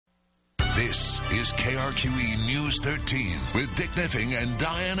This is KRQE News 13 with Dick Niffing and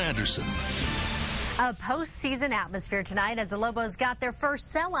Diane Anderson. A postseason atmosphere tonight as the Lobos got their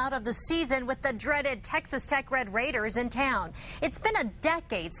first sellout of the season with the dreaded Texas Tech Red Raiders in town. It's been a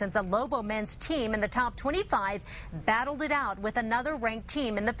decade since a Lobo men's team in the top 25 battled it out with another ranked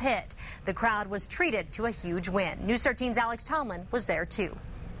team in the pit. The crowd was treated to a huge win. News 13's Alex Tomlin was there too.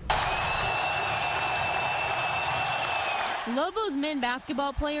 Lobo's men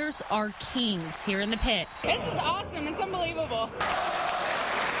basketball players are kings here in the pit. This is awesome. It's unbelievable.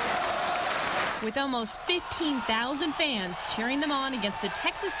 With almost 15,000 fans cheering them on against the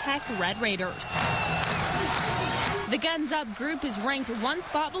Texas Tech Red Raiders. The Guns Up group is ranked one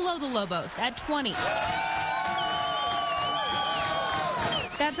spot below the Lobos at 20.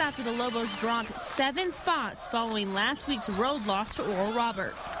 That's after the Lobos dropped 7 spots following last week's road loss to Oral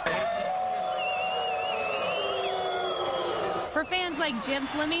Roberts. For fans like Jim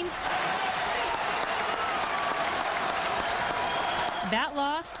Fleming, that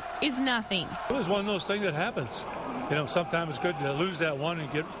loss is nothing. It was one of those things that happens. You know, sometimes it's good to lose that one and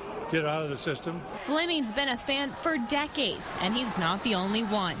get out of the system. Fleming's been a fan for decades, and he's not the only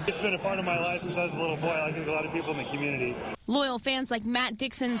one. It's been a part of my life since I was a little boy. I think a lot of people in the community. Loyal fans like Matt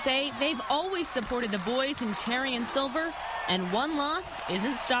Dixon say they've always supported the boys in cherry and silver, and one loss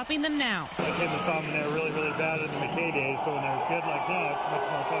isn't stopping them now. I came and saw them when they were really, really bad in the McKay days, so when they're good like that, it's much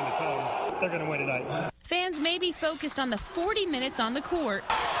more fun to come. They're going to win tonight. Fans may be focused on the 40 minutes on the court,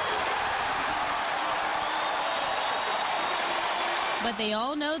 but they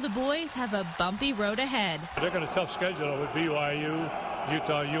all know the boys have a bumpy road ahead. They're got a tough schedule with BYU,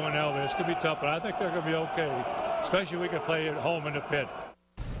 Utah, UNLV. It's going to be tough, but I think they're going to be okay, especially if we can play at home in the pit.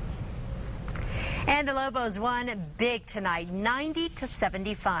 And the Lobos won big tonight,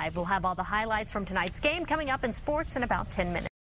 90-75. We'll have all the highlights from tonight's game coming up in sports in about 10 minutes.